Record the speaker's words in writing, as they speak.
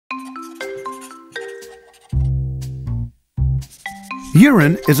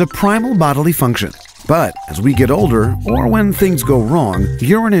Urine is a primal bodily function, but as we get older or when things go wrong,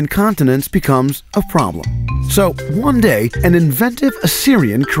 urine incontinence becomes a problem. So one day, an inventive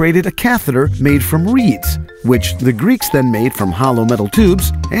Assyrian created a catheter made from reeds, which the Greeks then made from hollow metal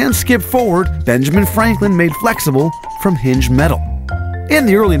tubes, and skip forward, Benjamin Franklin made flexible from hinged metal. In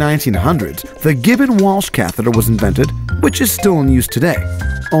the early 1900s, the Gibbon-Walsh catheter was invented, which is still in use today,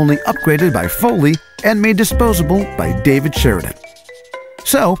 only upgraded by Foley and made disposable by David Sheridan.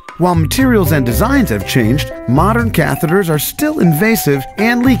 So, while materials and designs have changed, modern catheters are still invasive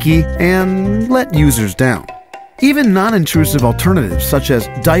and leaky and let users down. Even non-intrusive alternatives such as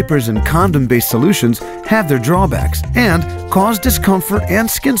diapers and condom-based solutions have their drawbacks and cause discomfort and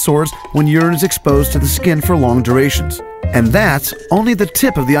skin sores when urine is exposed to the skin for long durations. And that's only the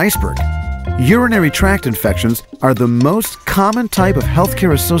tip of the iceberg. Urinary tract infections are the most common type of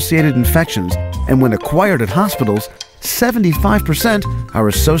healthcare-associated infections, and when acquired at hospitals, 75% are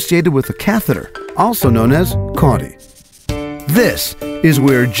associated with a catheter, also known as CAUTI. This is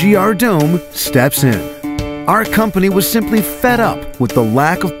where GR Dome steps in. Our company was simply fed up with the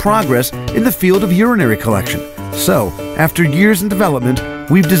lack of progress in the field of urinary collection. So, after years in development,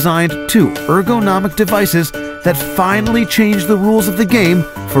 we've designed 2 ergonomic devices that finally change the rules of the game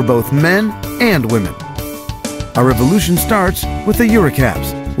for both men and women. Our revolution starts with the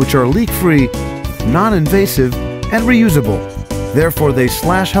UriCaps, which are leak-free, non-invasive, and reusable. Therefore, they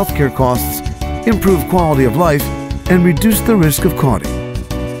slash healthcare costs, improve quality of life, and reduce the risk of CAUTI.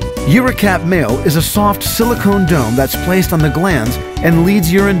 UriCap Male is a soft silicone dome that's placed on the glands and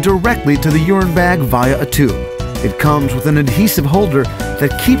leads urine directly to the urine bag via a tube. It comes with an adhesive holder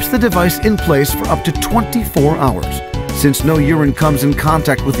that keeps the device in place for up to 24 hours. Since no urine comes in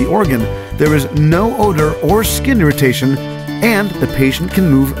contact with the organ, there is no odor or skin irritation, and the patient can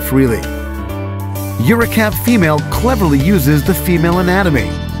move freely. UriCap Female cleverly uses the female anatomy.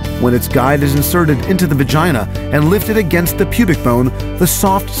 When its guide is inserted into the vagina and lifted against the pubic bone, the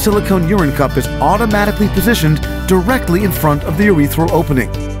soft silicone urine cup is automatically positioned directly in front of the urethral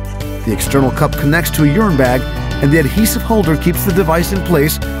opening. The external cup connects to a urine bag, and the adhesive holder keeps the device in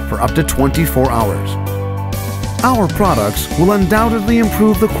place for up to 24 hours. Our products will undoubtedly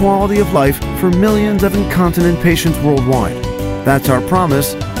improve the quality of life for millions of incontinent patients worldwide. That's our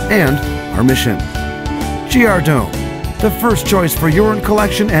promise and our mission. GR Dome, the first choice for urine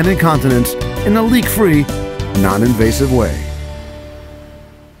collection and incontinence in a leak-free, non-invasive way.